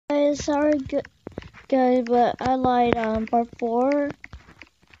Sorry, guys, but I lied on part 4.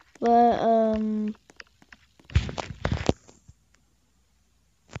 But,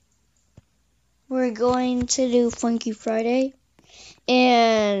 we're going to do Funky Friday.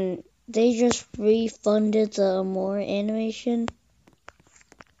 And they just refunded the more animation.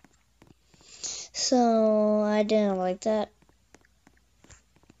 So, I didn't like that.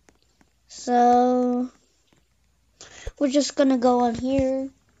 So, we're just gonna go on here.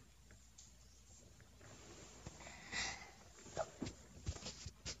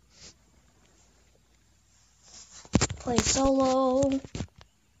 Play solo.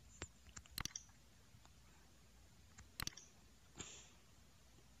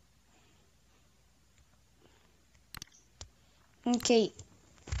 Okay.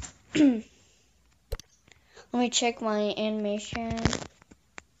 Let me check my animation.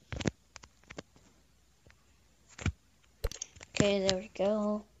 Okay, there we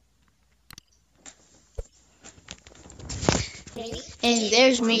go. And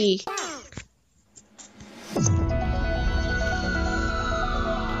there's me.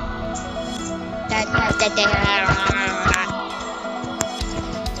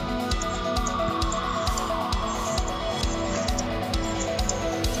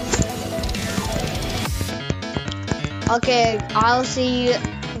 Okay, I'll see you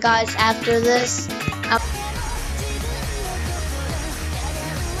guys after this.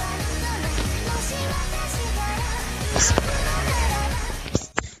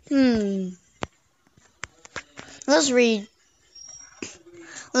 Let's read.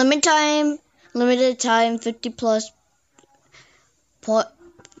 Limited time, 50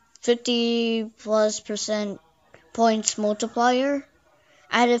 plus percent points multiplier.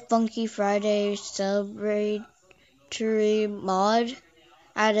 Added Funky Friday celebratory mod.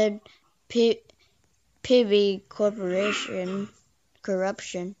 Added Pibby corruption.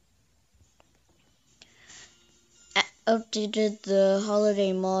 Updated the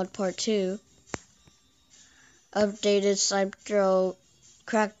holiday mod part 2. Updated Cyptro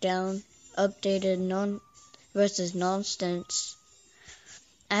crackdown. Updated versus nonsense.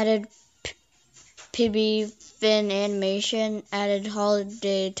 Added Pibby fin animation. Added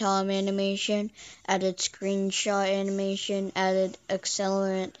holiday Tom animation. Added screenshot animation. Added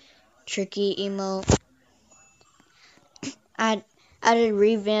accelerant tricky emote. Added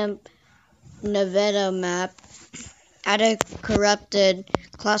revamp Nevada map. Added corrupted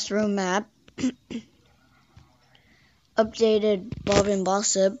classroom map. Updated Bob and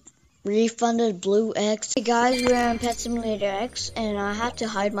Bossip. Refunded Blue X. Hey guys, we're on Pet Simulator X, and I have to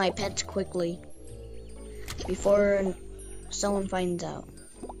hide my pets quickly before someone finds out.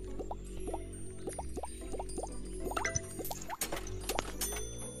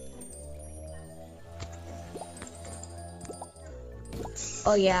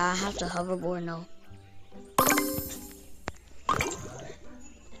 Oh yeah, I have to hoverboard now.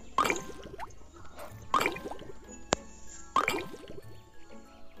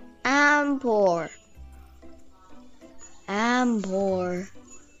 I'm poor.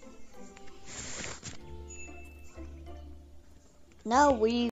 Now we